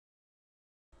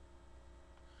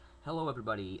Hello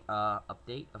everybody,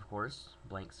 update, of course,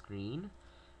 blank screen.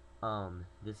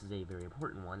 This is a very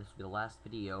important one. This will be the last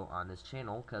video on this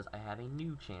channel, because I have a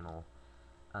new channel.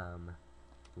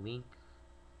 Link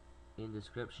in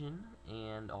description,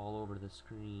 and all over the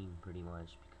screen, pretty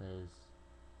much, because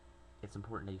it's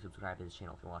important that you subscribe to this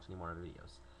channel if you want to watch any more of the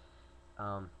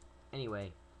videos.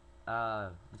 Anyway, the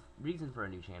reason for a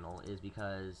new channel is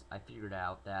because I figured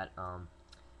out that,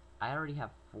 I already have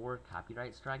 4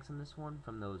 copyright strikes on this one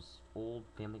from those old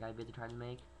Family Guy vids I tried to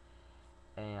make,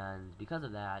 and because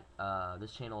of that,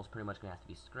 this channel is pretty much going to have to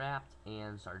be scrapped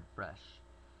and started fresh.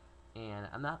 And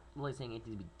I'm not really saying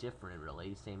anything to be different,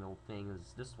 really. Same old thing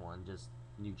as this one, just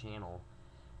new channel.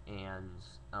 And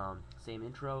same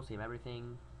intro, same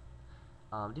everything.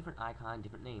 Different icon,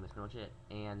 different name, that's pretty much it.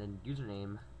 And then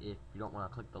username, if you don't want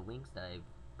to click the links that I've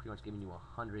pretty much given you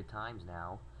 100 times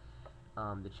now,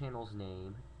 the channel's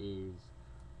name is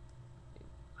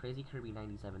Crazy Kirby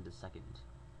 97 to second,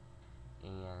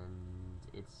 and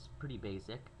it's pretty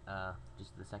basic.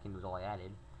 Just the second was all I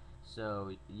added,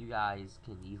 so you guys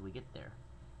can easily get there.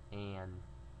 And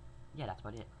yeah, that's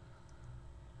about it.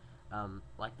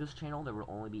 Like this channel, there will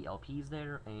only be LPs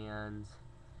there, and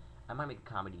I might make a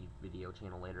comedy video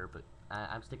channel later, but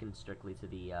I'm sticking strictly to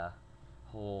the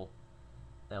whole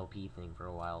LP thing for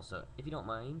a while. So if you don't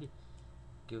mind,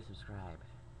 go subscribe.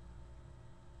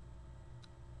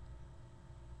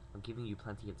 I'm giving you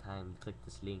plenty of time to click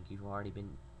this link. You've already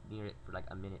been near it for like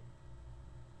a minute.